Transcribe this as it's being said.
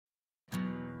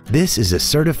This is a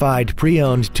certified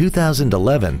pre-owned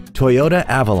 2011 Toyota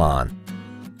Avalon.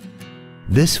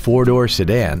 This four-door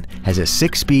sedan has a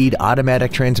 6-speed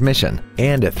automatic transmission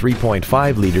and a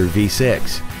 3.5-liter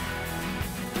V6.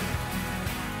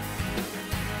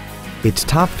 Its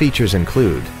top features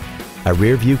include a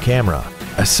rear-view camera,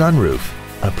 a sunroof,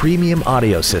 a premium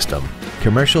audio system,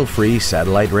 commercial-free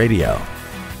satellite radio,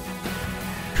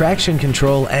 traction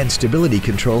control and stability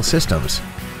control systems,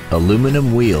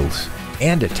 aluminum wheels,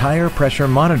 and a tire pressure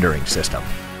monitoring system.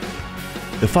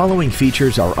 The following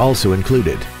features are also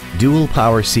included: dual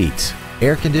power seats,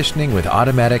 air conditioning with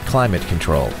automatic climate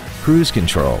control, cruise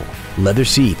control, leather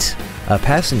seats, a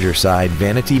passenger side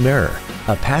vanity mirror,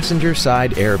 a passenger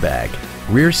side airbag,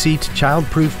 rear seat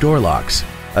child-proof door locks,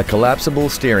 a collapsible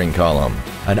steering column,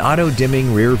 an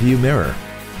auto-dimming rear-view mirror,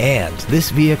 and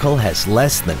this vehicle has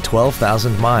less than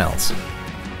 12,000 miles.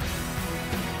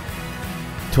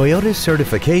 Toyota's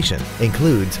certification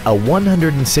includes a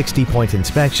 160-point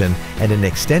inspection and an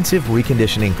extensive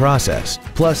reconditioning process,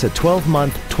 plus a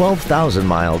 12-month,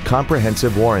 12,000-mile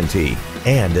comprehensive warranty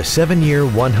and a 7-year,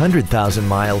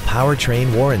 100,000-mile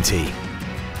powertrain warranty.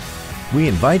 We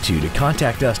invite you to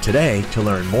contact us today to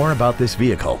learn more about this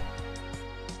vehicle.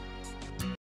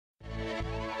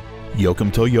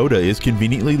 Yoakum Toyota is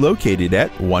conveniently located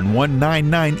at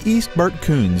 1199 East Bart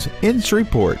Coons in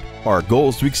Shreveport. Our goal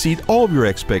is to exceed all of your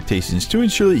expectations to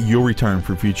ensure that you'll return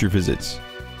for future visits.